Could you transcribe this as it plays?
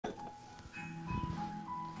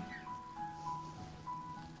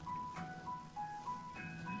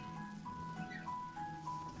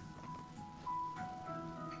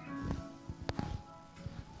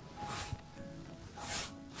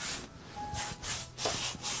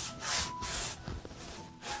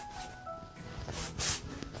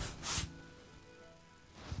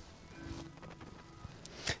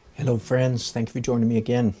Hello friends, thank you for joining me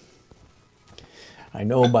again. I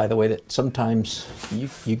know, by the way, that sometimes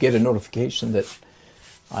you get a notification that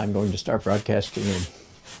I'm going to start broadcasting in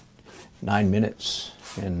 9 minutes,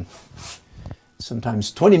 and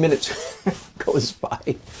sometimes 20 minutes goes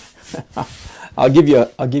by. I'll give you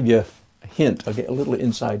a hint. I'll get a little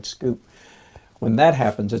inside scoop. When that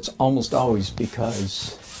happens, it's almost always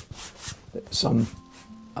because I'm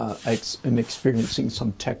experiencing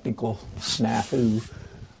some technical snafu.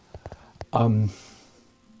 And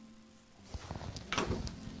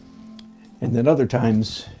then other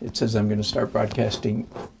times it says I'm going to start broadcasting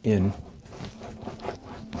in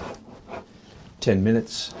 10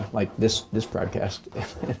 minutes, like this broadcast,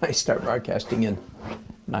 and I start broadcasting in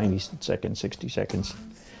 90 seconds, 60 seconds.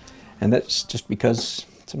 And that's just because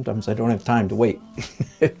sometimes I don't have time to wait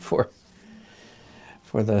for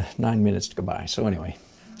the 9 minutes to go by. So anyway,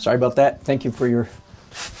 sorry about that. Thank you for your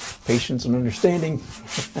patience and understanding.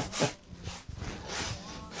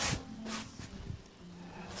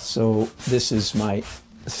 So this is my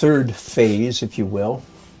third phase, if you will,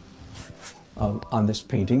 on this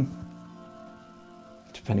painting,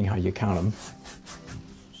 depending how you count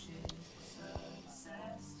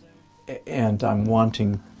them. And I'm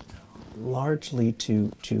wanting largely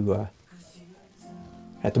to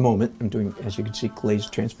at the moment, I'm doing, as you can see,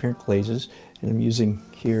 glazed, transparent glazes, and I'm using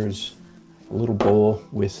here is a little bowl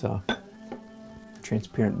with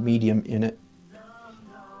transparent medium in it.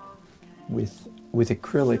 With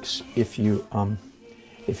acrylics, if you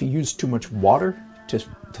use too much water to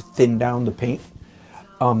thin down the paint,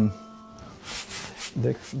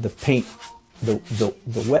 the paint, the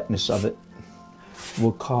wetness of it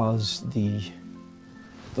will cause the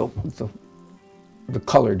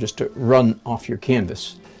color just to run off your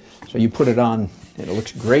canvas. So you put it on and it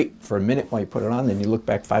looks great for a minute while you put it on, then you look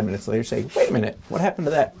back 5 minutes later and say, wait a minute, what happened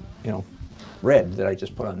to that, red that I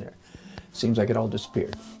just put on there? Seems like it all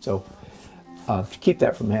disappeared. So to keep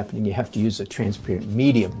that from happening, you have to use a transparent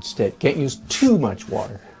medium instead. Can't use too much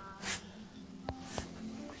water.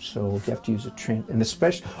 So you have to use and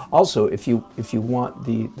especially also if you want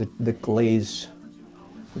the glaze,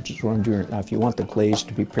 which is what I'm doing now, if you want the glaze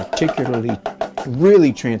to be particularly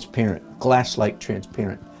really transparent, glass-like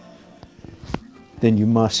transparent, then you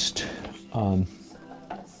must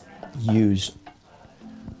use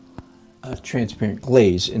a transparent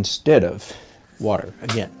glaze instead of water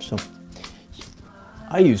again. So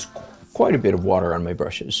I use quite a bit of water on my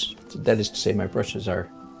brushes. That is to say, my brushes are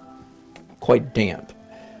quite damp.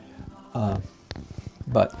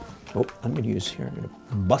 But I'm going to use here, I'm going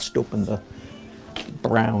to bust open the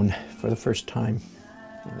brown for the first time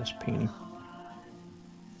in this painting.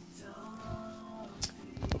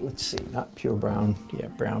 But let's see, not pure brown, yeah,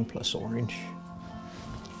 brown plus orange.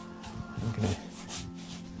 I'm going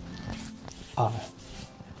to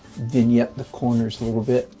vignette the corners a little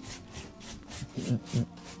bit.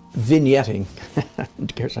 Vignetting,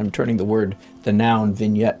 because I'm turning the noun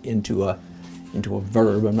vignette into a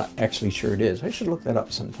verb. I'm not actually sure it is. I should look that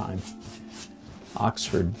up sometime.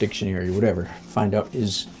 Oxford Dictionary, whatever. Find out,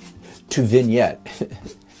 is to vignette,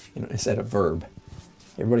 is that a verb?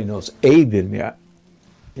 Everybody knows a vignette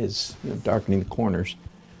is darkening the corners,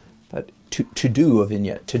 but to do a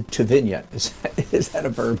vignette, to vignette, is that a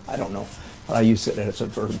verb? I don't know, but I use it as a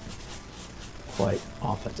verb quite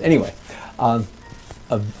often. Anyway, a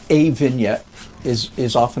vignette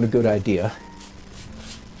is often a good idea.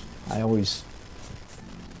 I always,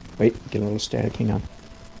 wait, get a little static, hang on.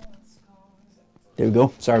 There we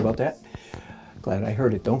go, sorry about that. Glad I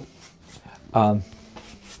heard it though.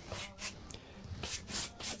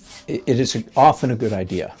 It is often a good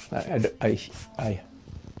idea.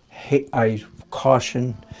 I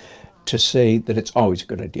caution to say that it's always a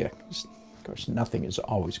good idea. Of course, nothing is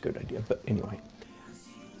always a good idea, but anyway.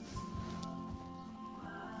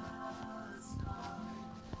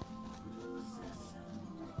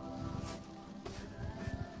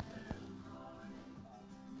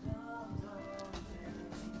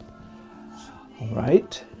 All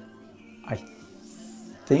right, I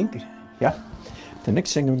think, yeah, the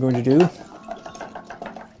next thing I'm going to do,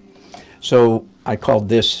 so I called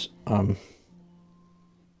this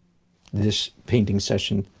this painting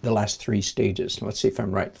session the last 3 stages. Let's see if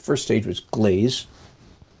I'm right. The first stage was glaze,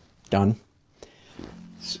 done.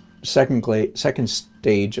 Second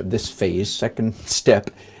stage of this phase, second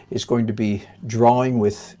step, is going to be drawing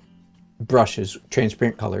with brushes,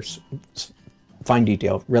 transparent colors, fine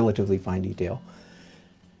detail, relatively fine detail,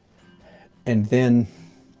 and then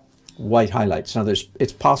white highlights. Now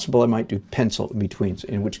it's possible I might do pencil in between,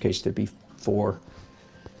 in which case there'd be 4.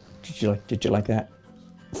 Did you like that?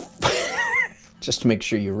 Just to make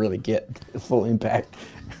sure you really get the full impact.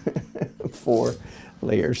 4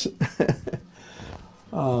 layers.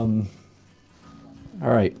 All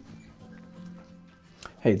right.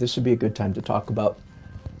 Hey, this would be a good time to talk about,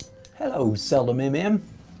 hello, Seldom MM.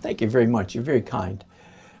 Thank you very much. You're very kind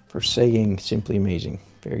for saying simply amazing.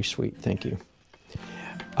 Very sweet. Thank you.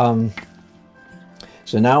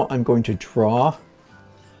 So now I'm going to draw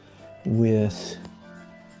with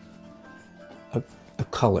a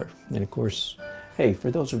color. And of course, hey,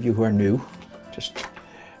 for those of you who are new, just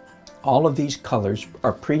all of these colors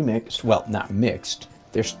are pre-mixed. Well, not mixed.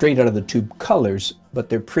 They're straight out of the tube colors, but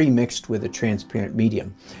they're pre-mixed with a transparent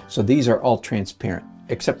medium. So these are all transparent,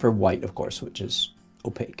 except for white, of course, which is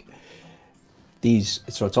opaque.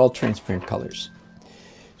 So it's all transparent colors.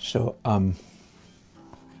 So I'm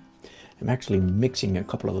actually mixing a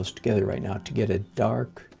couple of those together right now to get a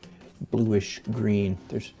dark bluish green.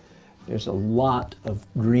 There's a lot of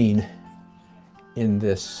green in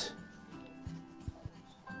this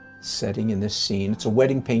setting, in this scene. It's a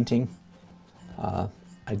wedding painting.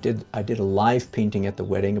 I did a live painting at the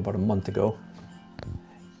wedding about a month ago,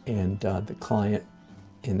 and the client,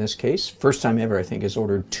 in this case, first time ever, I think, has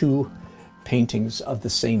ordered 2 paintings of the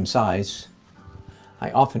same size.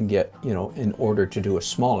 I often get, you know, an order to do a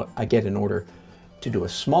smaller. I get an order to do a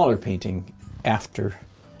smaller painting after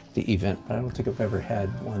the event, but I don't think I've ever had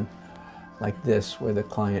one like this where the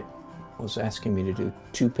client was asking me to do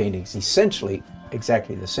 2 paintings essentially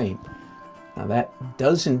exactly the same. Now that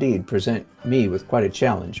does indeed present me with quite a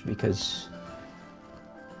challenge, because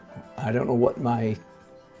I don't know what my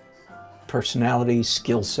personality,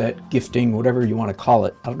 skill set, gifting, whatever you want to call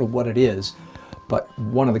it, I don't know what it is, but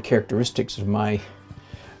one of the characteristics of my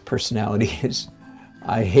personality is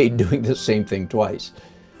I hate doing the same thing twice.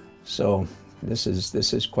 So this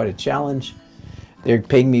is quite a challenge. They're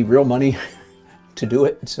paying me real money to do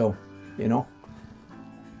it, so you know,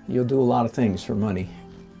 you'll do a lot of things for money.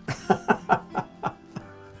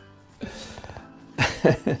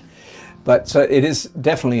 But so it is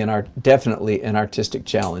definitely an artistic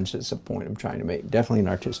challenge. That's the point I'm trying to make. Definitely an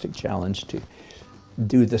artistic challenge to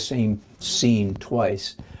do the same scene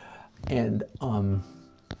twice. And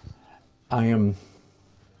I am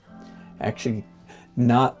actually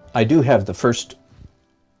not. I do have the first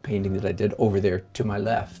painting that I did over there to my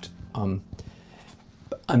left. I'm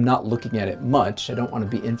not looking at it much. I don't want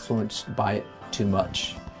to be influenced by it too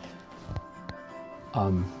much.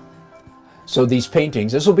 So these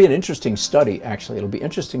paintings, this will be an interesting study, actually. It'll be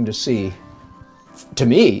interesting to see, to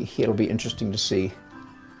me, it'll be interesting to see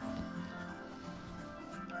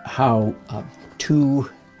how 2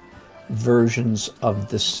 versions of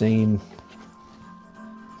the same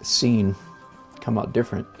scene come out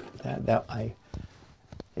different.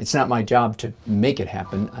 It's not my job to make it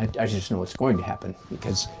happen. I just know it's going to happen,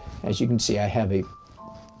 because as you can see, I have a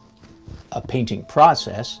painting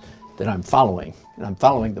process that I'm following, and I'm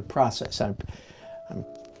following the process. I'm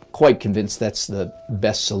quite convinced that's the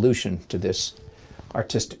best solution to this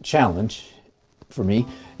artistic challenge for me,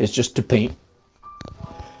 is just to paint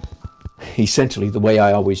essentially the way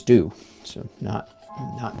I always do. So not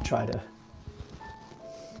try to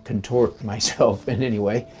contort myself in any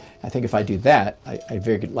way. I think if I do that, I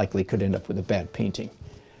very likely could end up with a bad painting.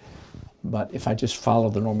 But if I just follow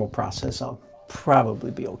the normal process, I'll probably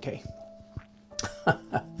be okay.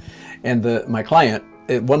 And my client,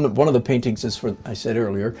 one of the paintings is for, I said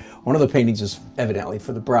earlier, one of the paintings is evidently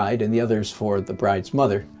for the bride, and the other is for the bride's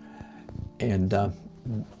mother. And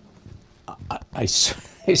I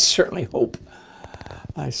certainly hope,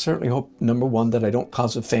 number one, that I don't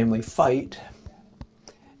cause a family fight,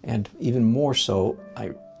 and even more so,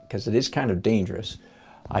 because it is kind of dangerous,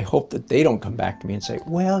 I hope that they don't come back to me and say,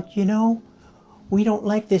 well, you know, we don't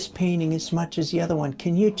like this painting as much as the other one.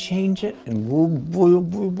 Can you change it? And oh boy, oh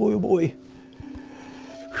boy, oh boy, oh boy.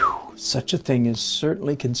 Whew, such a thing is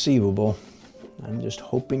certainly conceivable. I'm just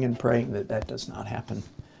hoping and praying that that does not happen.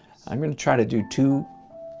 I'm going to try to do 2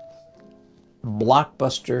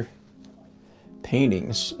 blockbuster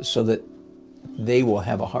paintings so that they will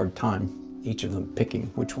have a hard time, each of them, picking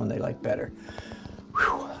which one they like better.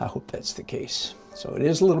 Whew, I hope that's the case. So it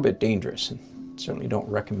is a little bit dangerous, and certainly don't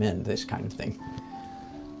recommend this kind of thing.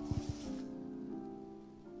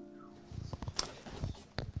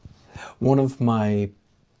 One of my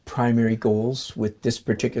primary goals with this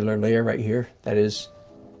particular layer right here, that is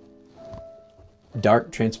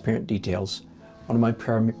dark transparent details, one of my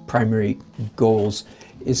primary goals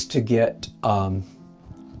is to get the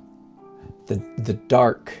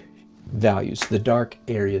dark values, the dark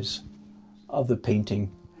areas of the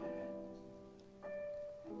painting,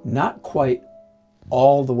 not quite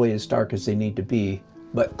all the way as dark as they need to be,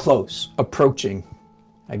 but close, approaching.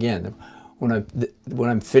 Again, when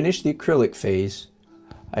I'm finished the acrylic phase,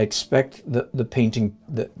 I expect the painting,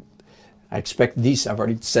 I expect these, I've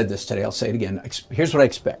already said this today, I'll say it again. Here's what I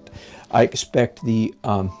expect. I expect the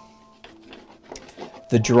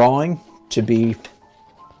drawing to be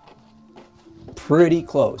pretty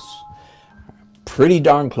close, pretty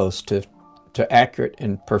darn close to accurate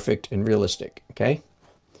and perfect and realistic, okay?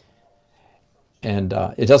 And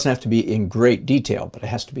it doesn't have to be in great detail, but it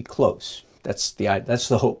has to be close. That's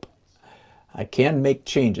the hope. I can make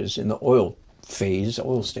changes in the oil phase,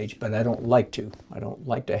 oil stage, but I don't like to. I don't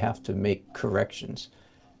like to have to make corrections.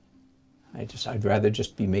 I'd rather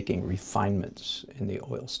just be making refinements in the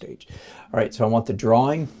oil stage. All right, so I want the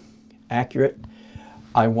drawing accurate.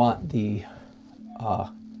 I want the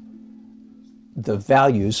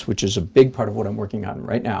values, which is a big part of what I'm working on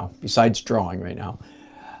right now, besides drawing right now.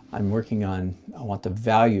 I'm working on, I want the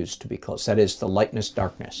values to be close. That is the lightness,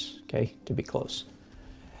 darkness, okay, to be close.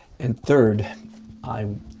 And third, I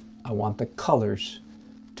want the colors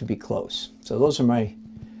to be close. So those are my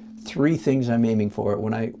three things I'm aiming for.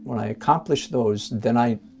 When I accomplish those, then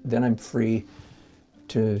I'm free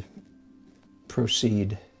to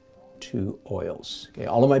proceed to oils. Okay,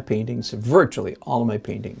 all of my paintings, virtually all of my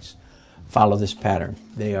paintings, follow this pattern.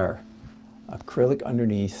 They are acrylic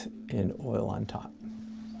underneath and oil on top.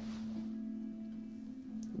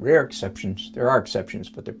 Rare exceptions. There are exceptions,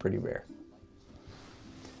 but they're pretty rare.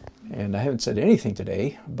 And I haven't said anything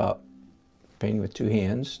today about painting with two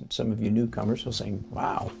hands. And some of you newcomers will say,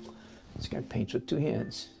 wow, this guy paints with two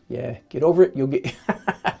hands. Yeah, get over it. You'll get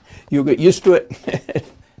you'll get used to it. It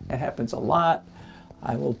happens a lot.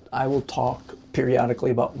 I will talk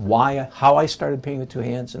periodically about how I started painting with two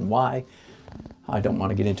hands and why. I don't want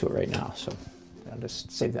to get into it right now, so I'll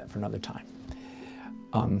just save that for another time.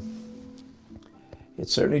 It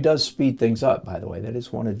certainly does speed things up, by the way. That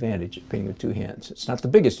is one advantage of painting with two hands. It's not the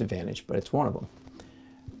biggest advantage, but it's one of them.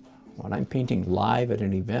 When I'm painting live at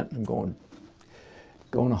an event, I'm going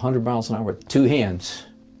 100 miles an hour with two hands.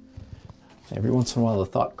 Every once in a while, the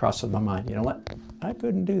thought crosses my mind, you know what? I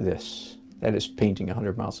couldn't do this. That is painting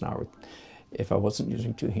 100 miles an hour if I wasn't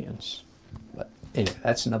using two hands. But anyway,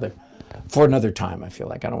 that's for another time, I feel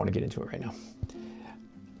like. I don't want to get into it right now.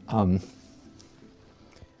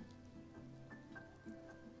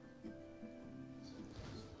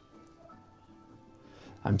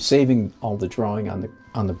 I'm saving all the drawing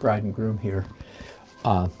on the bride and groom here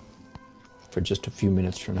for just a few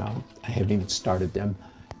minutes from now. I haven't even started them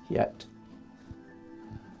yet.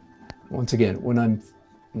 Once again, when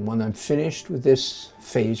I'm finished with this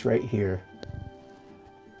phase right here,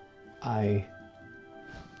 I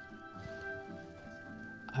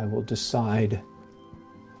will decide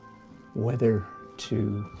whether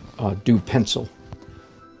to do pencil,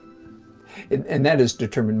 and that is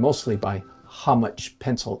determined mostly by how much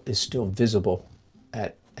pencil is still visible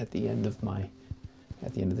at the end of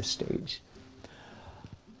the stage.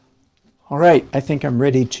 All right, I think I'm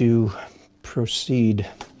ready to proceed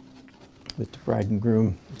with the bride and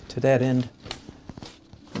groom. To that end,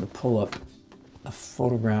 I'm going to pull up a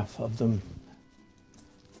photograph of them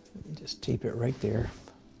and just tape it right there.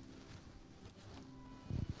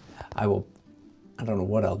 I don't know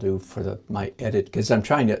what I'll do for my edit, because I'm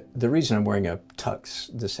trying to, the reason I'm wearing a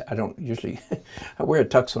tux, I don't usually, I wear a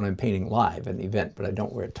tux when I'm painting live at an event, but I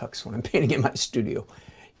don't wear a tux when I'm painting in my studio,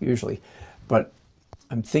 usually. But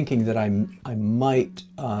I'm thinking that I might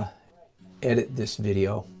edit this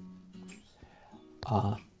video,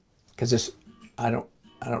 because I don't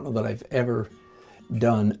know that I've ever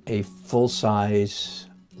done a full-size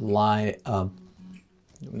live, no,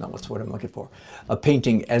 what's what I'm looking for, a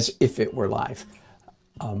painting as if it were live.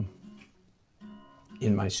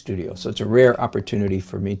 In my studio. So it's a rare opportunity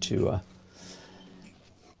for me to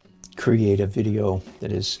create a video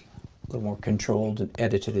that is a little more controlled and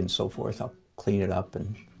edited and so forth. I'll clean it up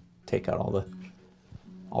and take out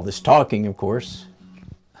all this talking, of course.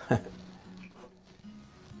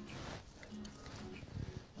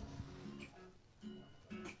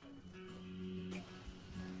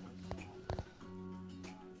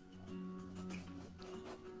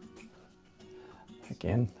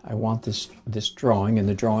 Again, I want this drawing and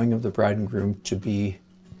the drawing of the bride and groom to be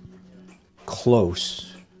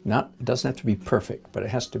close. It doesn't have to be perfect, but it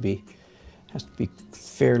has to be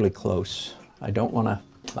fairly close. I don't want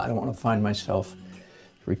to find myself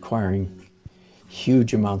requiring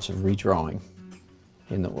huge amounts of redrawing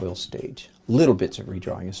in the oil stage. Little bits of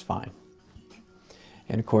redrawing is fine.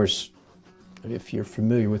 And of course, if you're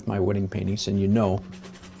familiar with my wedding paintings, and you know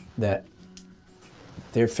that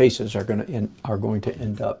their faces are going to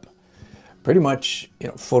end up pretty much,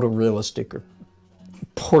 photorealistic, or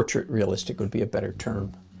portrait realistic would be a better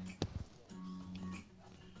term.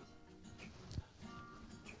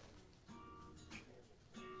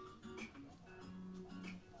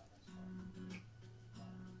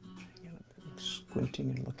 squinting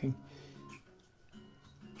and looking.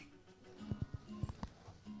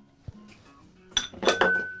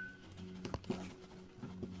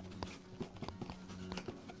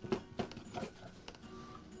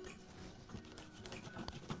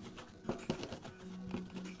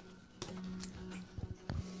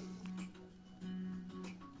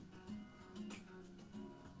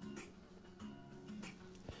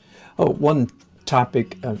 Oh, one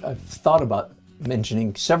topic I've thought about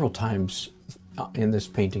mentioning several times in this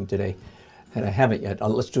painting today, and I haven't yet.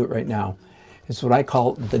 Let's do it right now. It's what I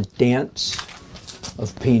call the dance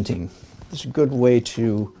of painting. It's a good way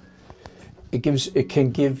to, it can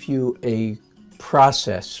give you a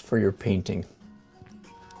process for your painting.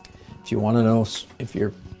 If you want to know if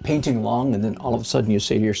you're painting long and then all of a sudden you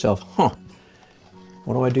say to yourself, huh,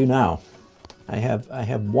 what do I do now? I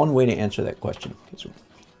have one way to answer that question. There's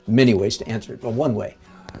many ways to answer it, but one way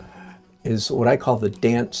is what I call the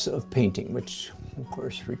dance of painting, which of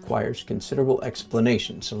course requires considerable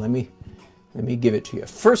explanation. So let me give it to you.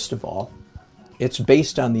 First of all, it's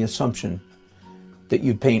based on the assumption that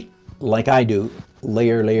you paint like I do,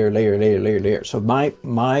 layer, layer, layer, layer, layer, layer. So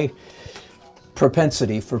my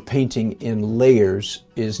propensity for painting in layers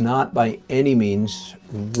is not by any means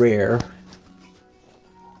rare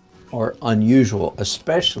or unusual,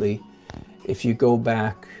 especially if you go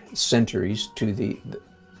back centuries to the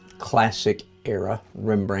classic era,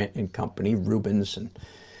 Rembrandt and company, Rubens and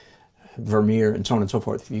Vermeer and so on and so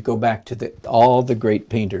forth. If you go back to all the great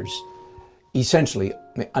painters, essentially,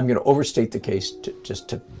 I'm going to overstate the case just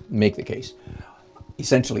to make the case.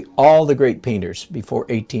 Essentially, all the great painters before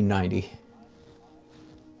 1890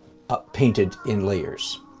 painted in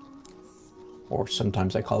layers, or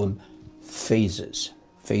sometimes I call them phases.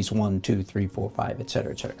 Phase 1, 2, 3, 4, 5,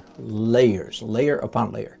 etc., etc. Layers, layer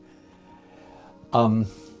upon layer. So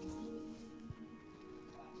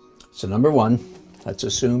number one, let's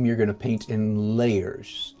assume you're going to paint in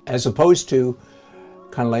layers, as opposed to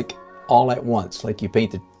kind of like all at once.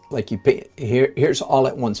 Here's all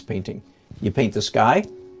at once painting. You paint the sky,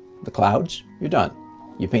 the clouds, you're done.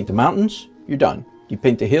 You paint the mountains, you're done. You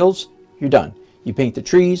paint the hills, you're done. You paint the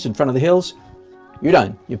trees in front of the hills, you're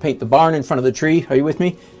done. You paint the barn in front of the tree, are you with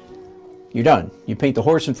me? You're done. You paint the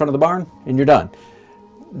horse in front of the barn, and you're done.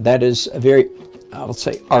 That is a very, I'll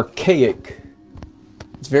say, archaic.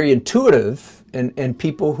 It's very intuitive, and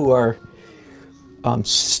people who are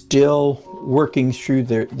still working through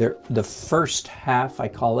the first half, I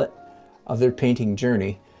call it, of their painting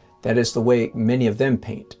journey, that is the way many of them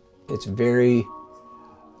paint. It's very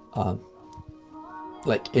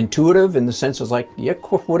like intuitive in the sense of like, yeah,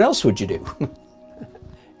 what else would you do?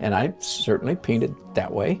 And I certainly painted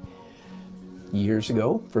that way years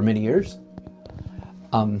ago, for many years.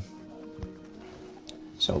 But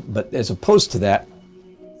as opposed to that,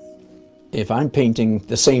 if I'm painting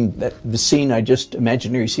the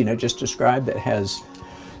imaginary scene I just described, that has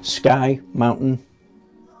sky, mountain,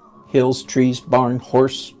 hills, trees, barn,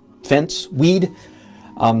 horse, fence, weed,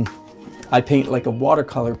 I paint like a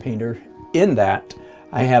watercolor painter. In that,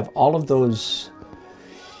 I have all of those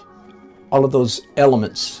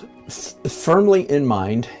elements firmly in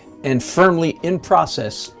mind and firmly in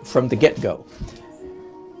process from the get-go.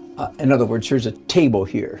 In other words, here's a table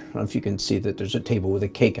here. I don't know if you can see that there's a table with a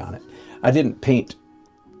cake on it. I didn't paint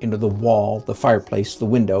into the wall, the fireplace, the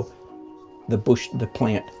window, the bush, the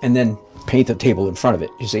plant, and then paint the table in front of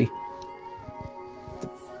it, you see?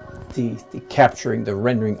 The capturing, the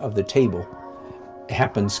rendering of the table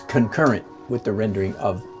happens concurrent with the rendering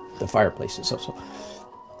of the fireplaces. So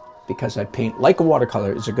because I paint like a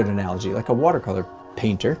watercolor is a good analogy. Like a watercolor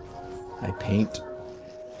painter, I paint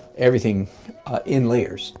everything in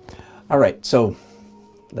layers. All right, so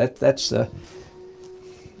that's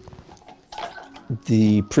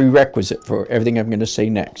the prerequisite for everything I'm going to say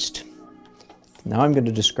next. Now I'm going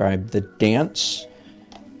to describe the dance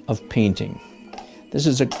of painting. This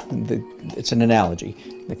is it's an analogy.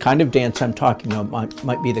 The kind of dance I'm talking about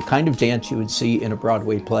might be the kind of dance you would see in a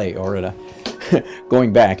Broadway play, or in a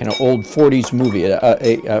going back in an old 40s movie,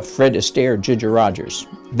 a Fred Astaire, Ginger Rogers,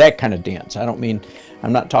 that kind of dance.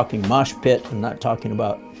 I'm not talking mosh pit. I'm talking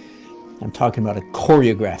about a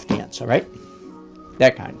choreographed dance. All right,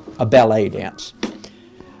 that kind, a ballet dance,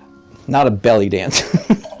 not a belly dance,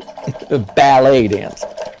 a ballet dance.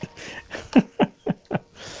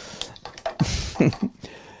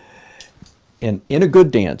 And in a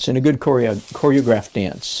good dance, in a good choreographed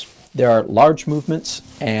dance, there are large movements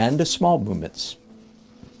and small movements.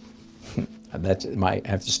 I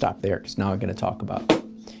have to stop there because now I'm going to talk about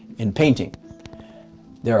in painting.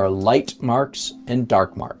 There are light marks and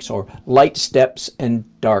dark marks, or light steps and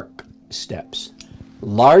dark steps.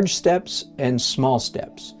 large steps and small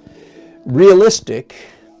steps. Realistic,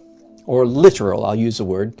 or literal, I'll use the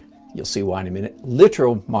word, you'll see why in a minute,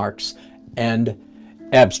 literal marks and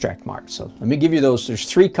abstract marks. So let me give you those. There's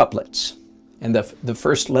 3 couplets, and the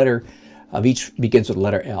first letter of each begins with the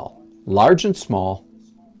letter L. Large and small,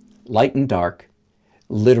 light and dark,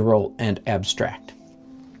 literal and abstract.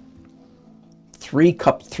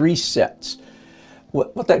 3 sets.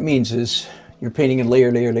 What that means is you're painting in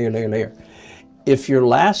layer, layer, layer, layer, layer. If your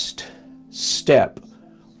last step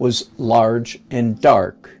was large and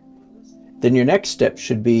dark, then your next step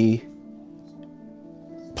should be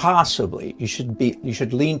possibly, you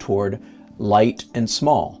should lean toward light and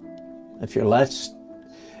small. If your last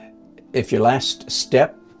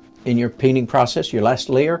step in your painting process, your last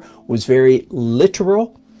layer was very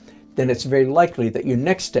literal, then it's very likely that your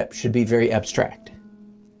next step should be very abstract.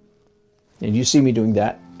 And you see me doing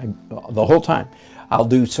that the whole time. I'll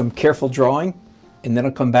do some careful drawing, and then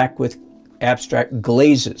I'll come back with abstract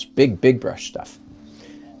glazes, big brush stuff.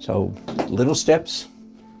 So little steps,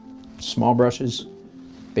 small brushes,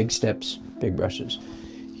 big steps, big brushes.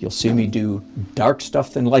 You'll see me do dark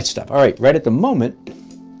stuff than light stuff. All right, right at the moment,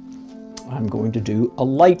 I'm going to do a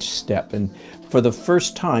light step. And for the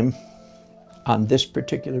first time on this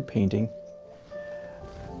particular painting,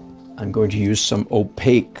 I'm going to use some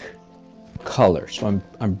opaque color. So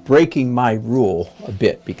I'm breaking my rule a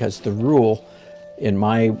bit, because the rule in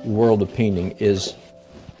my world of painting is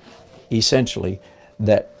essentially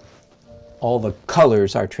that all the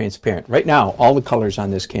colors are transparent. Right now, all the colors on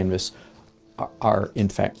this canvas are in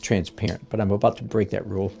fact transparent, but I'm about to break that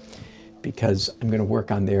rule because I'm going to work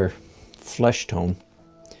on their flesh tone,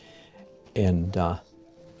 and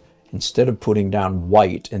instead of putting down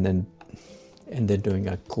white and then doing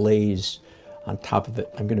a glaze on top of it,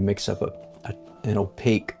 I'm going to mix up an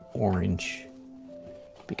opaque orange,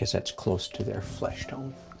 because that's close to their flesh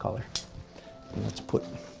tone color. And let's put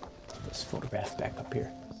this photograph back up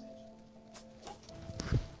here.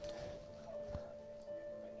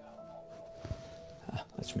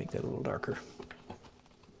 Let's make that a little darker.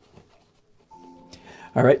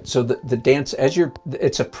 All right, so the dance,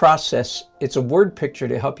 it's a process, it's a word picture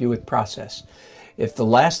to help you with process. If the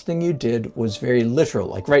last thing you did was very literal,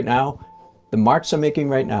 like right now, the marks I'm making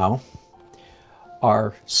right now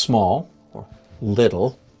are small or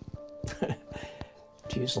little,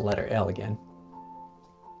 to use the letter L again.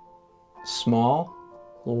 Small,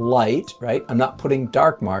 light, right? I'm not putting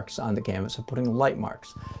dark marks on the canvas, I'm putting light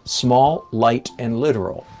marks. Small, light, and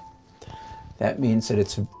literal. That means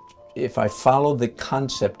that if I follow the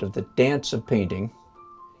concept of the dance of painting,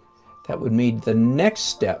 that would mean the next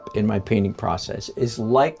step in my painting process is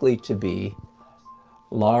likely to be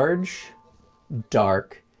large,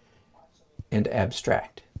 dark, and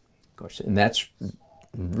abstract. Of course, and that's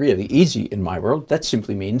really easy in my world. That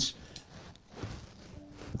simply means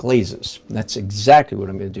glazes. That's exactly what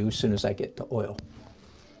I'm going to do as soon as I get to oil.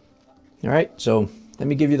 All right, so let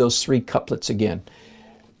me give you those 3 couplets again.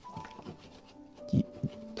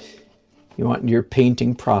 You want your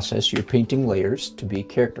painting process, your painting layers, to be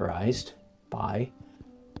characterized by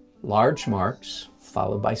large marks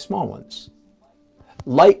followed by small ones.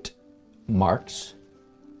 Light marks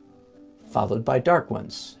followed by dark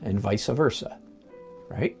ones, and vice versa,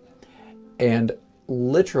 right? And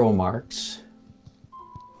literal marks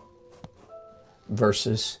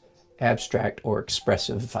versus abstract or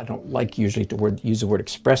expressive. I don't like usually to use the word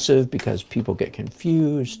expressive because people get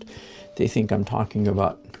confused. They think I'm talking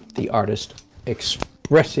about the artist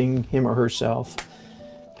expressing him or herself.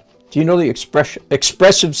 Do you know the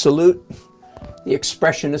expressive salute? The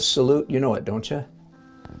expressionist salute? You know it, don't you?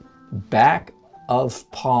 Back of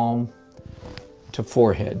palm to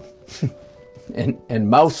forehead, and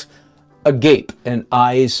mouth agape and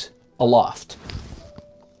eyes aloft.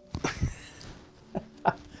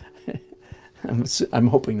 I'm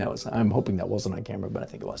hoping that wasn't on camera, but I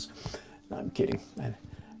think it was. No, I'm kidding. All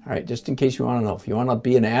right, just in case you want to know, if you want to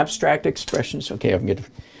be an abstract expressionist, okay, if you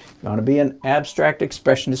want to be an abstract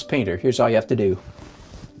expressionist painter, here's all you have to do.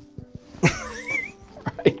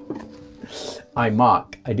 Right? I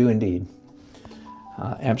mock. I do indeed.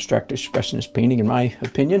 Abstract expressionist painting, in my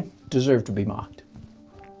opinion, deserve to be mocked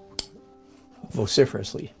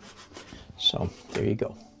vociferously. So there you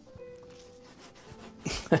go.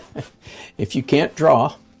 If you can't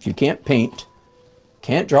draw, if you can't paint,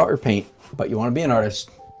 can't draw or paint, but you want to be an artist,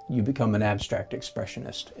 you become an abstract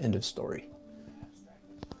expressionist. End of story.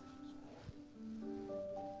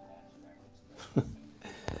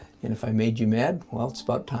 And if I made you mad, well, it's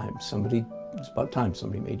about time. It's about time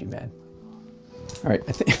somebody made you mad. All right,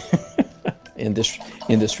 I think in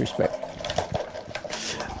this respect,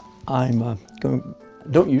 I'm going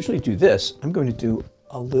don't usually do this. I'm going to do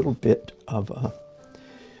a little bit of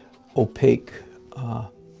opaque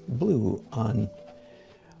blue on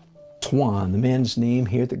Tuan, the man's name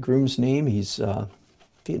here, the groom's name. He's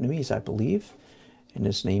Vietnamese, I believe, and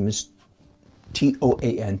his name is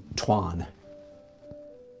T-O-A-N, Tuan.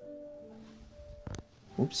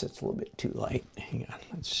 Oops, that's a little bit too light. Hang on,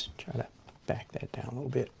 let's try to back that down a little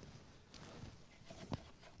bit.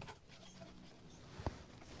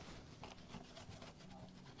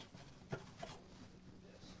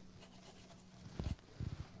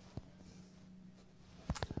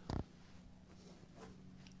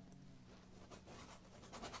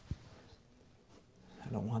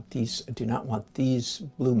 I do not want these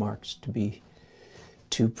blue marks to be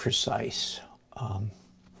too precise. I've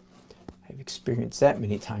experienced that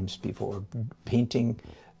many times before, painting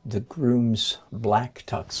the groom's black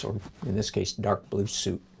tux, or in this case dark blue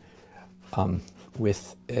suit,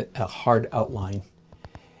 with a hard outline.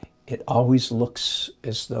 It always looks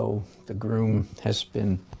as though the groom has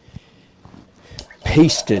been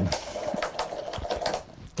pasted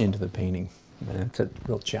into the painting. And it's a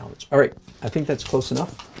real challenge. All right, I think that's close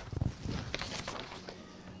enough.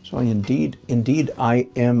 So indeed, I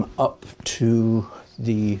am up to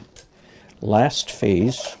the last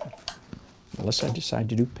phase, unless I decide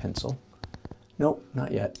to do pencil. Nope,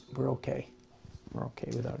 not yet. We're okay. We're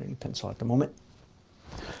okay without any pencil at the moment.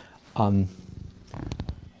 Hello,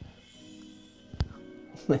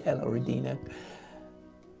 Redina.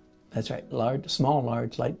 That's right. Large, small,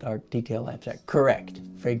 large, light, dark, detail, abstract. Correct.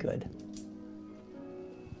 Very good.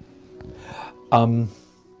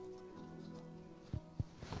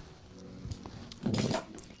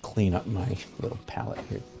 Clean up my little palette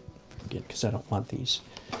here again, because I don't want these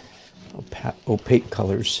opaque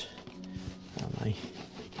colors on my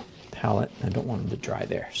palette. I don't want them to dry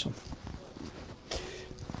there. So,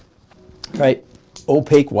 right,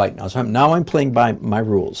 opaque white. Now I'm playing by my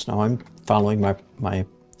rules. Now I'm following my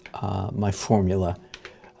formula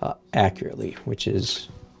accurately, which is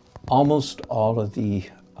almost all of the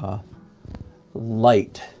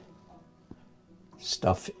light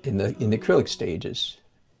stuff in the acrylic stages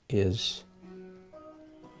is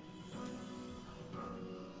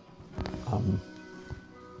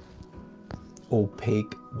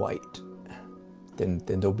opaque white. Then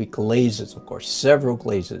there'll be glazes, of course, several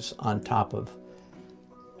glazes on top of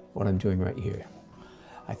what I'm doing right here.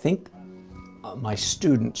 I think my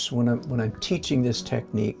students, when I'm teaching this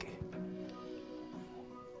technique,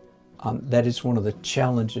 that is one of the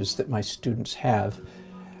challenges that my students have.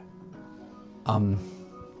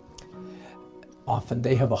 Often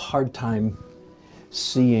they have a hard time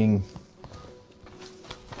seeing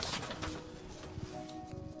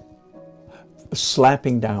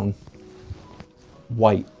slapping down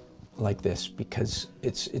white like this, because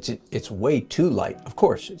it's way too light. Of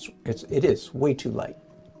course, it is way too light,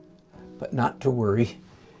 but not to worry,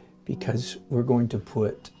 because we're going to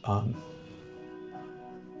put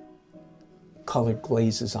colored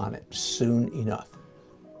glazes on it soon enough.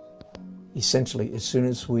 Essentially, as soon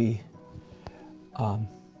as we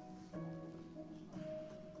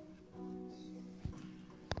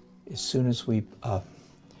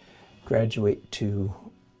graduate to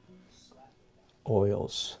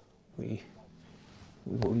oils, we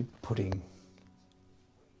will be putting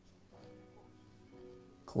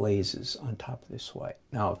glazes on top of this white.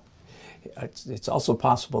 Now, it's also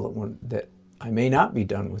possible that I may not be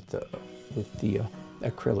done with the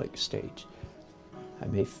acrylic stage. I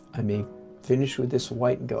may finish with this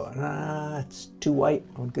white and go, it's too white.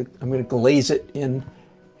 I'm going to glaze it in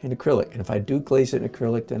acrylic. And if I do glaze it in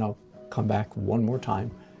acrylic, then I'll come back one more time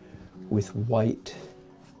with white.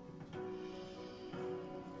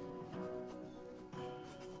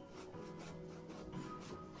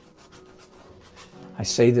 I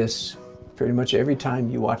say this pretty much every time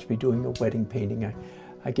you watch me doing a wedding painting.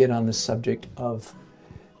 I get on the subject of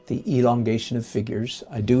the elongation of figures.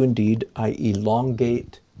 I do indeed. I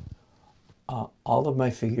elongate all of my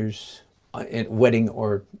figures, in wedding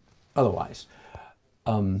or otherwise,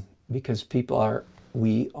 because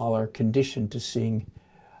we all are conditioned to seeing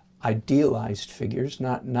idealized figures,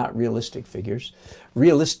 not realistic figures.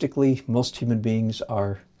 Realistically, most human beings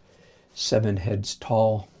are 7 heads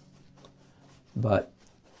tall, but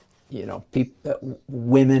you know,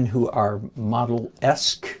 women who are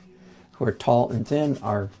model-esque, who are tall and thin,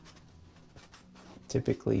 are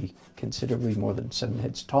typically considerably more than 7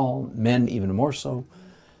 heads tall, men even more so.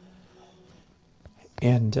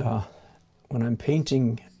 And when I'm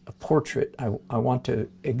painting a portrait, I want to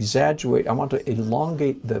exaggerate, I want to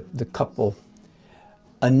elongate the couple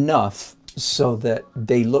enough so that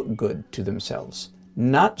they look good to themselves.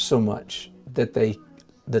 Not so much that they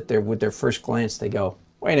that they're, with their first glance, they go,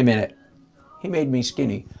 wait a minute, he made me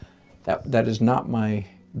skinny. That is not my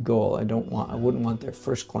goal. I wouldn't want their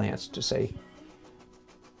first glance to say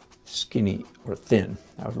skinny or thin.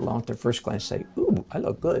 I would want their first glance to say, ooh, I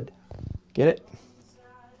look good. Get it?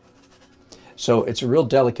 So it's a real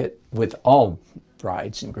delicate with all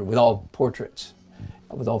brides and with all portraits,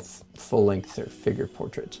 with all full-length or figure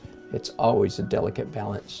portraits. It's always a delicate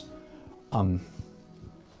balance.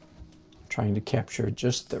 Trying to capture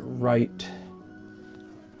just the right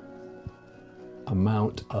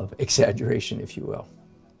amount of exaggeration, if you will.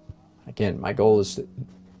 Again, my goal is that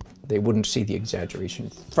they wouldn't see the exaggeration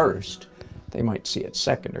first. They might see it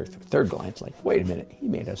second or third glance, like, wait a minute, he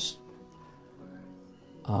made us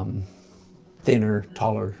thinner,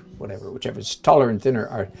 taller, whatever, whichever. It's taller and thinner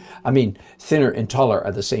are, I mean, thinner and taller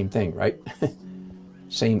are the same thing, right?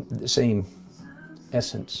 The same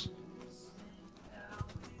essence.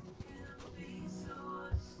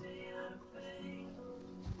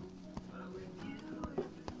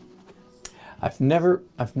 I've never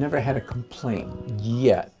had a complaint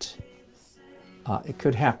yet. It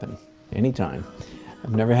could happen anytime.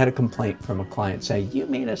 I've never had a complaint from a client saying, you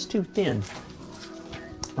made us too thin.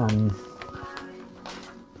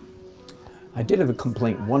 I did have a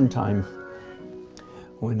complaint one time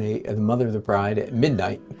when the mother of the bride at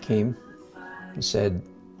midnight came and said,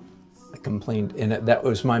 I complained, and that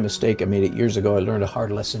was my mistake. I made it years ago. I learned a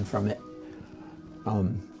hard lesson from it.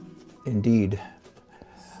 Indeed.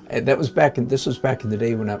 This was back in the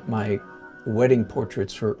day when my wedding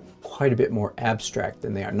portraits were quite a bit more abstract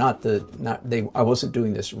than they are. I wasn't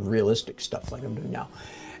doing this realistic stuff like I'm doing now.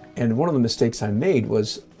 And one of the mistakes I made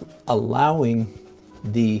was allowing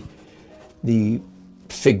the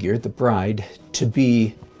figure, the bride, to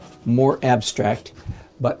be more abstract,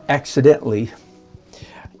 but accidentally,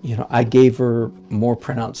 you know, I gave her more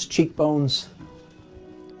pronounced cheekbones.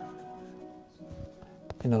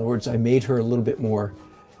 In other words, I made her a little bit more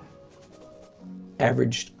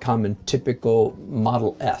average, common, typical,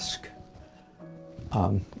 model-esque.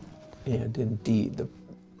 And indeed,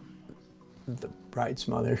 the bride's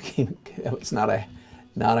mother came. It was not a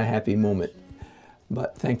happy moment,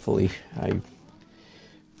 but thankfully I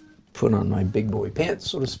put on my big boy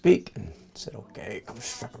pants, so to speak, and said, "Okay,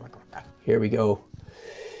 here we go."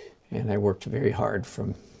 And I worked very hard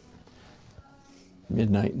from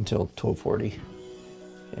midnight until 12:40,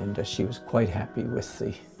 and she was quite happy with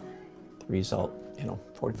the result.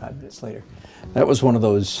 45 minutes later. That was one of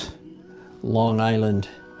those Long Island,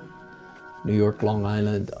 New York, Long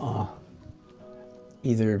Island,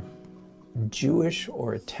 either Jewish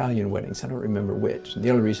or Italian weddings. I don't remember which. And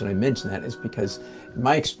the only reason I mention that is because, in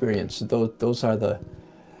my experience, those are the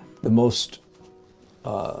most,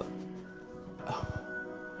 what's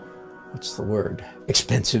the word?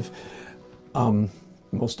 Expensive,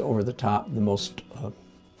 most over the top, the most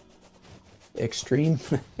extreme.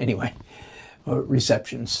 Anyway.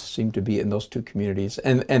 Receptions seem to be in those two communities,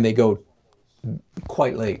 and they go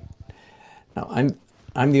quite late. Now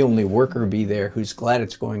I'm the only worker bee there who's glad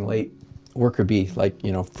it's going late. Worker bee, like,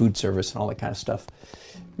 food service and all that kind of stuff,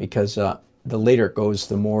 because the later it goes,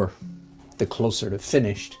 the closer to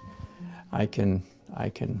finished the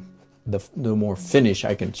more finish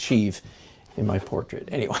I can achieve in my portrait.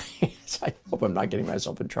 Anyway, so I hope I'm not getting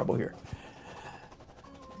myself in trouble here.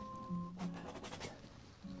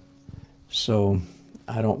 So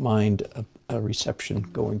I don't mind a reception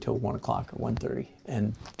going till 1 o'clock or 1:30,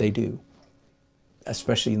 and they do,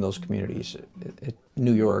 especially in those communities.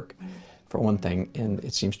 New York, for one thing, and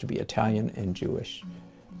it seems to be Italian and Jewish.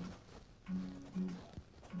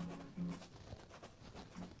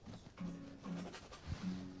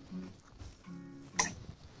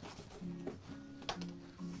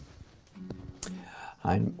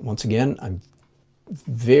 I'm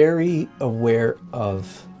very aware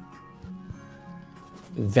of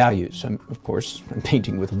values. Of course, I'm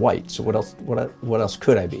painting with white, so what else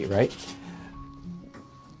could I be, right?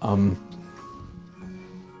 I'm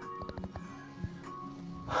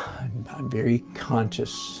very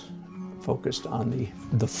conscious, focused on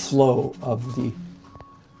the flow of the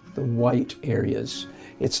white areas.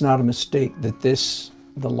 It's not a mistake that this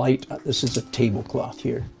is a tablecloth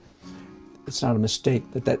here. It's not a mistake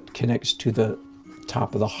that connects to the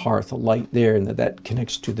top of the hearth, a light there, and that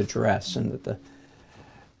connects to the dress, and that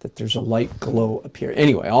there's a light glow up here.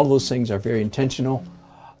 Anyway, all those things are very intentional,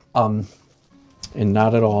 and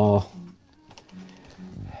not at all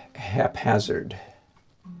haphazard.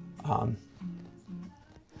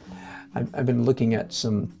 I've been looking at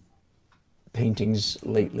some paintings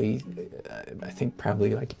lately, I think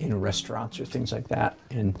probably like in restaurants or things like that,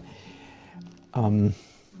 and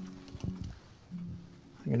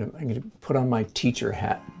I'm gonna put on my teacher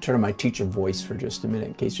hat, turn on my teacher voice for just a minute,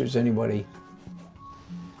 in case there's anybody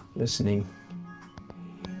listening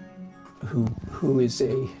who is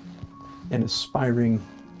an aspiring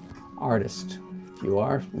artist. If you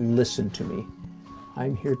are, listen to me.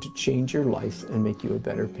 I'm here to change your life and make you a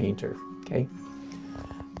better painter. Okay?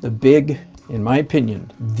 The big, in my opinion,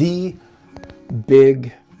 the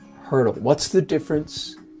big hurdle. What's the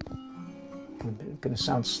difference? I'm going to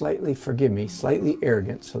sound slightly, forgive me, slightly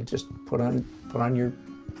arrogant, so just put on your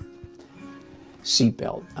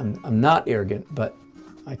seatbelt. I'm not arrogant, but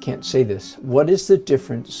I can't say this. What is the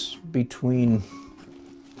difference between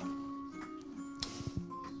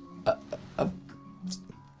a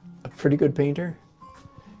pretty good painter?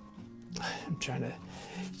 I'm trying to,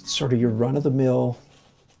 sort of your run-of-the-mill,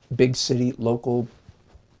 big city, local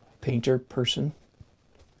painter person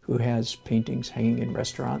who has paintings hanging in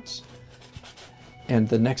restaurants, and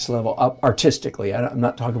the next level up artistically. I'm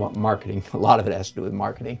not talking about marketing. A lot of it has to do with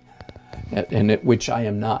marketing, and which I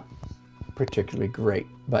am not particularly great.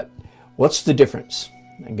 But what's the difference?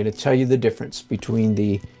 I'm going to tell you the difference between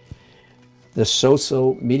the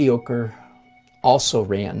so-so mediocre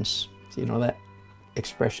also-rans. Do you know that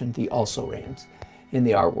expression? The also-rans in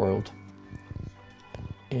the art world.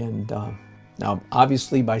 And now,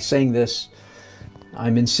 obviously, by saying this,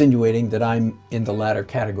 I'm insinuating that I'm in the latter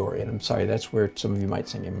category. And I'm sorry, that's where some of you might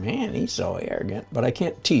say, man, he's so arrogant. But I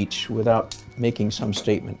can't teach without making some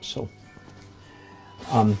statement. So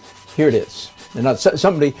here it is. And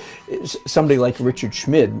somebody like Richard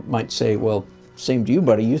Schmid might say, well, same to you,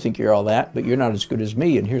 buddy. You think you're all that, but you're not as good as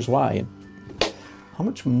me. And here's why. And how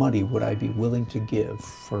much money would I be willing to give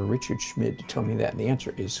for Richard Schmid to tell me that? And the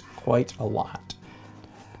answer is quite a lot.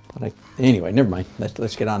 But anyway, never mind.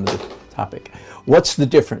 Let's get on to the topic. What's the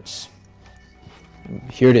difference? And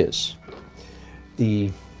here it is.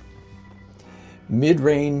 The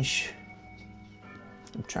mid-range,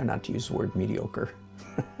 I'm trying not to use the word mediocre,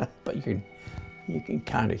 but you can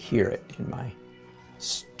kind of hear it in my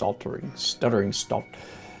stuttering stammering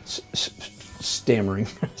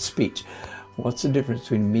speech. What's the difference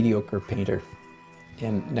between mediocre painter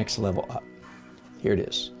and next level up? Here it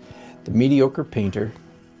is. The mediocre painter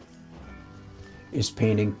is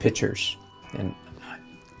painting pictures, and I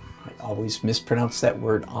always mispronounce that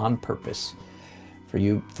word on purpose.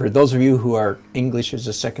 For those of you who are English as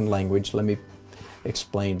a second language, let me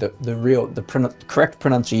explain. The correct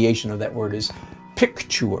pronunciation of that word is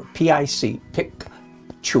picture, P-I-C,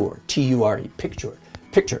 picture, T-U-R-E,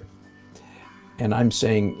 picture. And I'm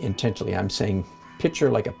saying intentionally, I'm saying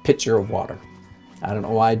picture like a pitcher of water. I don't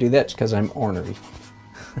know why I do that. It's because I'm ornery.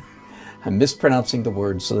 I'm mispronouncing the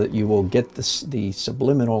word so that you will get the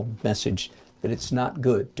subliminal message that it's not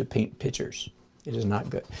good to paint pictures. It is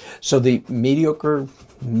not good. So the mediocre,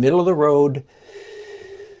 middle of the road,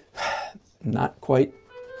 not quite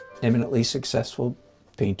eminently successful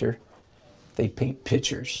painter, they paint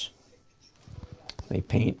pictures. They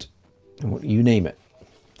paint, you name it.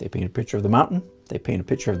 They paint a picture of the mountain. They paint a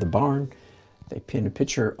picture of the barn. They paint a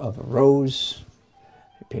picture of a rose.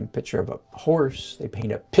 They paint a picture of a horse. They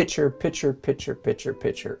paint a picture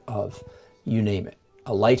of, you name it.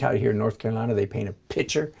 A light out here in North Carolina, they paint a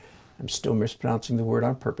picture. I'm still mispronouncing the word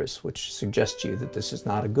on purpose, which suggests to you that this is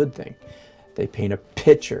not a good thing. They paint a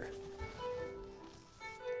picture.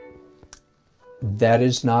 That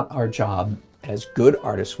is not our job. As good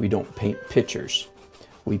artists, we don't paint pictures.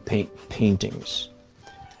 We paint paintings.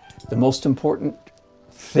 The most important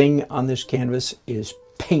thing on this canvas is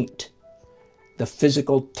paint. The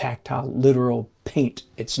physical, tactile, literal paint.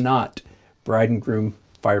 It's not bride and groom,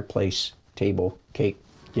 fireplace, table, cake.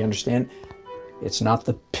 Do you understand? It's not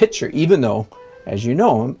the picture, even though, as you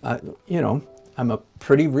know, I'm a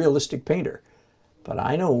pretty realistic painter. But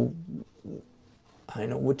I know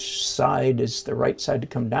which side is the right side to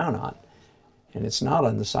come down on. And it's not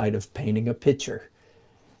on the side of painting a picture.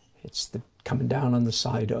 It's coming down on the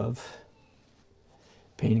side of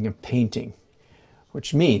painting a painting,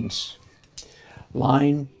 which means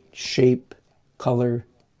line, shape, color,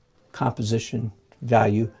 composition,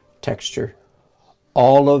 value, texture,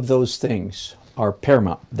 all of those things are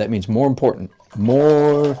paramount. That means more important,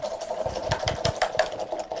 more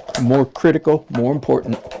critical, more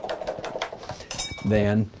important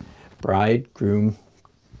than bride, groom,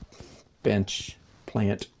 bench,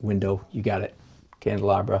 plant, window, you got it,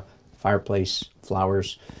 candelabra, fireplace,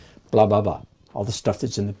 flowers, blah, blah, blah. All the stuff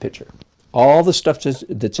that's in the picture. All the stuff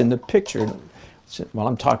that's in the picture, while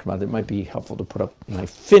I'm talking about it, it might be helpful to put up my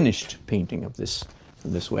finished painting of this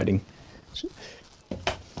wedding.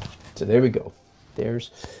 So there we go. And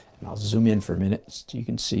I'll zoom in for a minute so you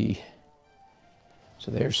can see.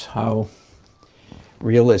 So there's how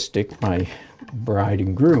realistic my bride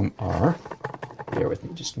and groom are. Bear with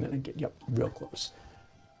me just a minute. Get you up real close.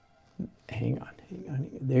 Hang on.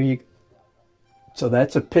 There you go. So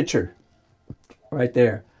that's a picture right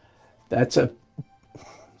there. That's a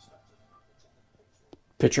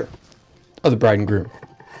picture of the bride and groom.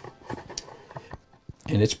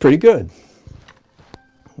 And it's pretty good.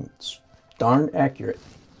 It's darn accurate.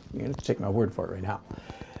 You're going to take my word for it right now.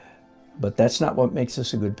 But that's not what makes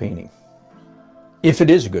this a good painting. If it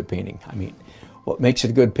is a good painting, I mean. What makes it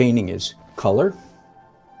a good painting is color,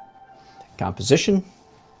 composition,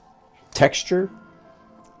 texture,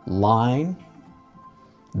 line,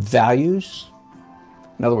 values.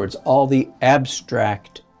 In other words, all the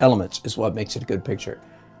abstract elements is what makes it a good picture.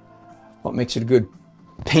 What makes it a good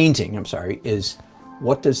painting, is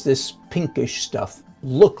what does this pinkish stuff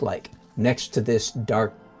look like next to this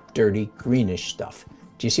dark, dirty, greenish stuff?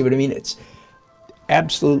 Do you see what I mean? It's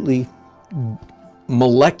absolutely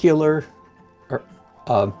molecular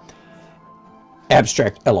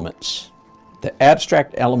abstract elements. The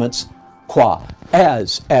abstract elements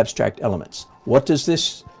as abstract elements. What does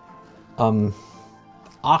this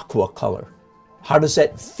aqua color, how does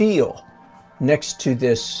that feel next to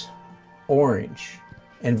this orange,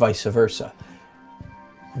 and vice versa?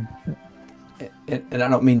 And I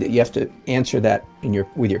don't mean that you have to answer that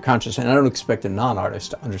with your conscience, and I don't expect a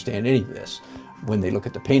non-artist to understand any of this when they look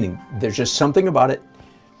at the painting. There's just something about it.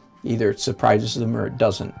 Either it surprises them or it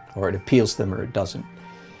doesn't, or it appeals to them or it doesn't.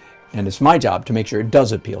 And it's my job to make sure it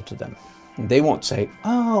does appeal to them. And they won't say,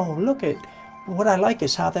 oh, look at, what I like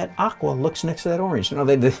is how that aqua looks next to that orange. No,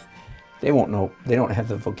 they won't know. They don't have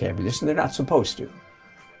the vocabulary, and they're not supposed to.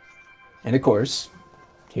 And of course,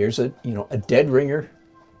 here's a dead ringer,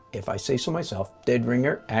 if I say so myself, dead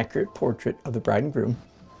ringer, accurate portrait of the bride and groom.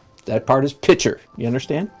 That part is picture. You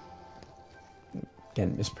understand?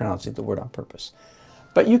 Again, mispronouncing the word on purpose.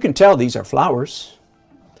 But you can tell these are flowers.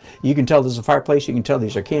 You can tell there's a fireplace. You can tell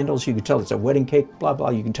these are candles. You can tell it's a wedding cake, blah, blah.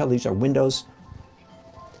 You can tell these are windows.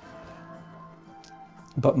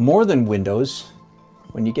 But more than windows,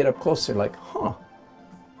 when you get up close, they're like, huh,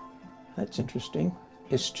 that's interesting.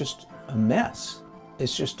 It's just a mess.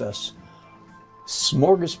 It's just a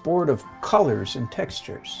smorgasbord of colors and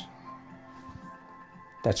textures.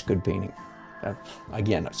 That's good painting.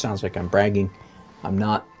 Again, it sounds like I'm bragging. I'm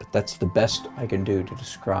not, but that's the best I can do to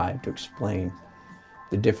describe, to explain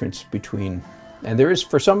the difference between, and there is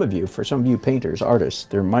for some of you painters, artists,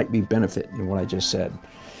 there might be benefit in what I just said.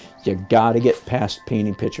 You got to get past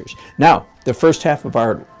painting pictures. Now, the first half of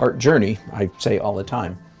our art journey, I say all the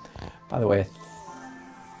time. By the way,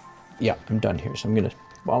 yeah, I'm done here. So I'm gonna,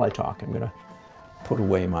 while I talk, I'm gonna put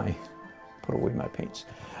away my paints.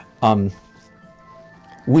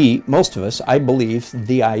 Most of us, I believe,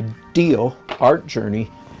 the ideal art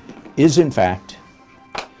journey is, in fact,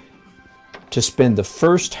 to spend the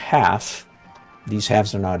first half, these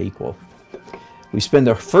halves are not equal, we spend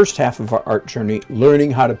the first half of our art journey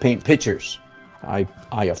learning how to paint pictures. I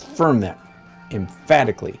affirm that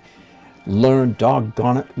emphatically. Learn,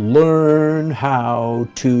 doggone it, learn how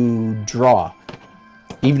to draw.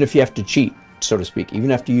 Even if you have to cheat, so to speak,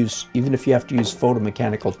 even if you have to use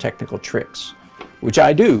photomechanical technical tricks, which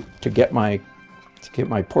I do to get my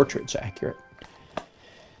portraits accurate.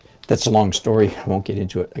 That's a long story. I won't get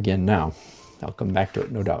into it again now. I'll come back to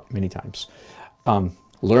it, no doubt, many times.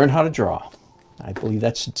 Learn how to draw. I believe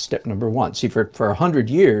that's step number one. See, for 100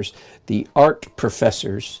 years, the art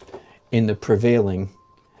professors in the prevailing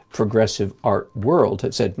progressive art world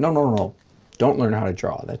had said, no, don't learn how to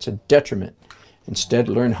draw. That's a detriment. Instead,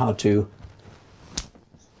 learn how to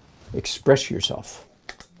express yourself,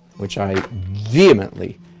 which I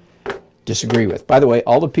vehemently disagree with. By the way,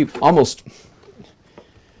 all the people, almost,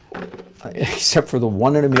 except for the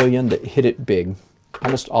 1 in a million that hit it big,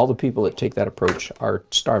 almost all the people that take that approach are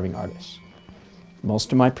starving artists.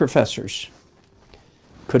 Most of my professors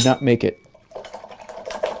could not make it.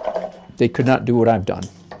 They could not do what I've done,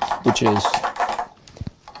 which is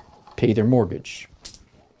pay their mortgage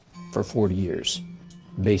for 40 years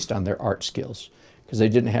based on their art skills, because they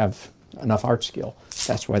didn't have enough art skill.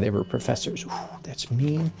 That's why they were professors. Ooh, that's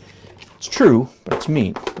mean. It's true, but it's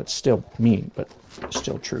mean. It's still mean, but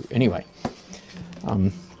still true. Anyway,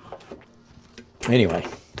 and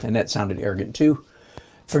that sounded arrogant too.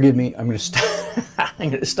 Forgive me. I'm going to stop. I'm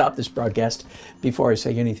going to stop this broadcast before I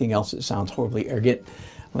say anything else that sounds horribly arrogant.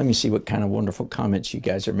 Let me see what kind of wonderful comments you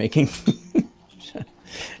guys are making.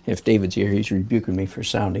 If David's here, he's rebuking me for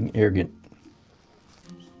sounding arrogant.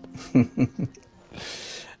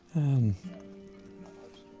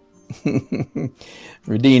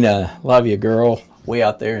 Radina, love you, girl, way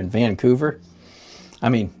out there in Vancouver. I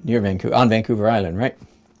mean, near Vancouver, on Vancouver Island, right?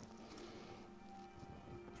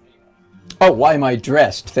 Oh, why am I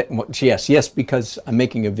dressed? Yes, because I'm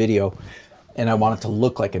making a video and I want it to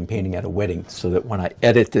look like I'm painting at a wedding so that when I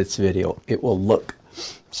edit this video, it will look,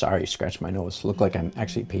 sorry, scratch my nose, look like I'm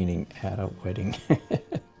actually painting at a wedding.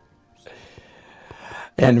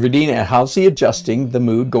 And Radina, how's he adjusting the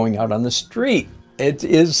mood going out on the street?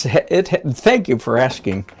 Thank you for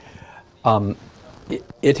asking.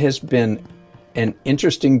 It has been an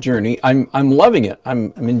interesting journey. I'm loving it.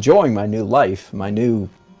 I'm enjoying my new life, my new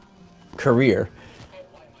career.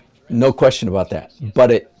 No question about that.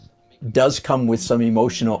 But it does come with some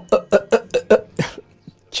emotional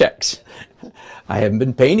checks. I haven't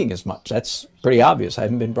been painting as much. That's pretty obvious. I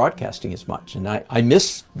haven't been broadcasting as much, and I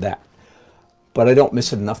miss that. But I don't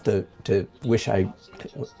miss it enough to wish I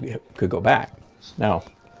could go back. Now,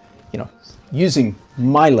 you know, using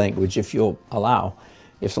my language, if you'll allow,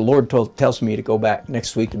 if the Lord tells me to go back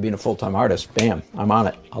next week to being a full-time artist, bam, I'm on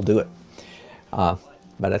it. I'll do it.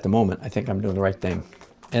 But at the moment, I think I'm doing the right thing.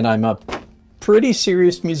 And I'm a pretty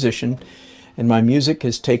serious musician, and my music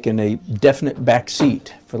has taken a definite back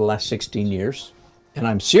seat for the last 16 years. And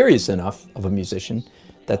I'm serious enough of a musician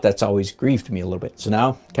that's always grieved me a little bit. So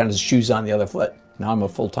now, kind of the shoes on the other foot. Now I'm a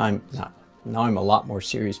full-time, now I'm a lot more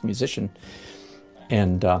serious musician.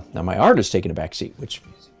 And now my art is taking a back seat, which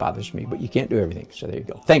bothers me, but you can't do everything. So there you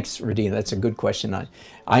go. Thanks, Radina. That's a good question.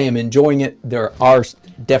 I am enjoying it. There are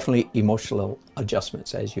definitely emotional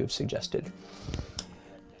adjustments, as you have suggested.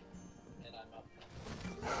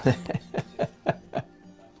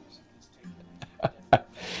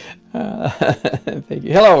 Thank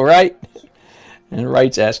you. Hello, Wright. And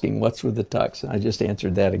Wright's asking, what's with the tux? I just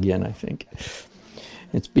answered that again, I think.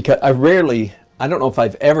 It's because I don't know if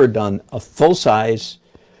I've ever done a full-size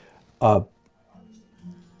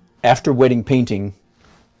after wedding painting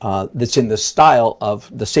that's in the style of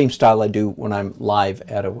the same style I do when I'm live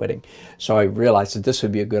at a wedding. So I realized that this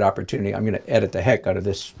would be a good opportunity. I'm going to edit the heck out of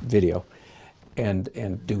this video and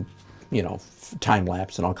do, you know, time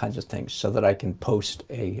lapse and all kinds of things so that I can post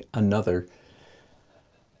another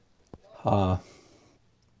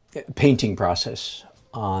painting process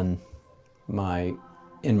in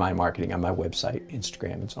my marketing, on my website,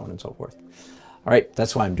 Instagram, and so on and so forth. All right,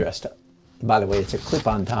 that's why I'm dressed up. By the way, it's a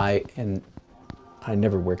clip-on tie, and I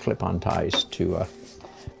never wear clip-on ties to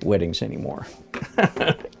weddings anymore.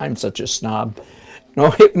 I'm such a snob.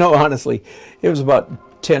 No, honestly, it was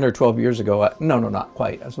about 10 or 12 years ago. No, not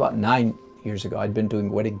quite. It was about 9 years ago. I'd been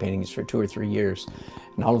doing wedding paintings for 2 or 3 years,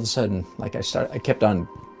 and all of a sudden, like I kept on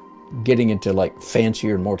getting into like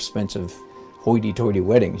fancier and more expensive hoity-toity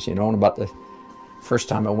weddings, you know. And about the first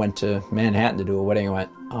time I went to Manhattan to do a wedding, I went,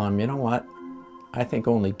 you know what? I think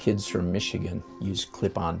only kids from Michigan use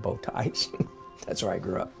clip-on bow ties. That's where I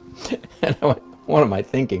grew up. And I went, what am I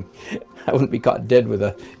thinking? I wouldn't be caught dead with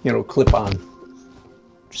a, you know, clip-on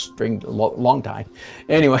string long tie.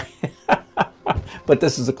 Anyway, but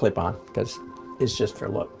this is a clip-on because it's just for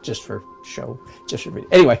look, just for show, just for video.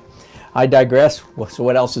 Anyway, I digress. So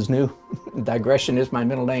what else is new? Digression is my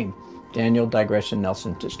middle name. Daniel Digression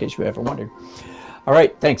Nelson, just in case you ever wondered. All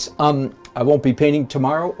right, thanks. I won't be painting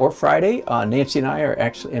tomorrow or Friday. Nancy and I are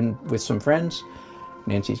actually, and with some friends,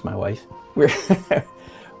 Nancy's my wife,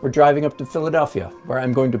 we're driving up to Philadelphia, where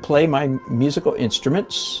I'm going to play my musical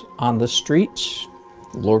instruments on the streets,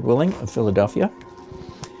 Lord willing, of Philadelphia.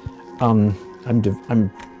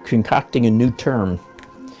 I'm concocting a new term.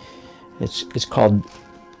 It's called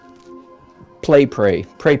pray.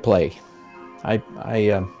 I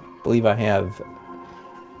believe I have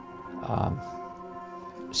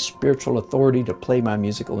spiritual authority to play my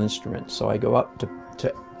musical instruments. So I go up to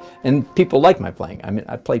and people like my playing. I mean,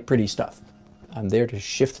 I play pretty stuff. I'm there to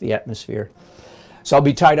shift the atmosphere. So I'll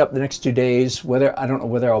be tied up the next 2 days. I don't know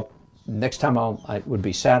whether next time it would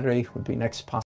be Saturday, would be next possible.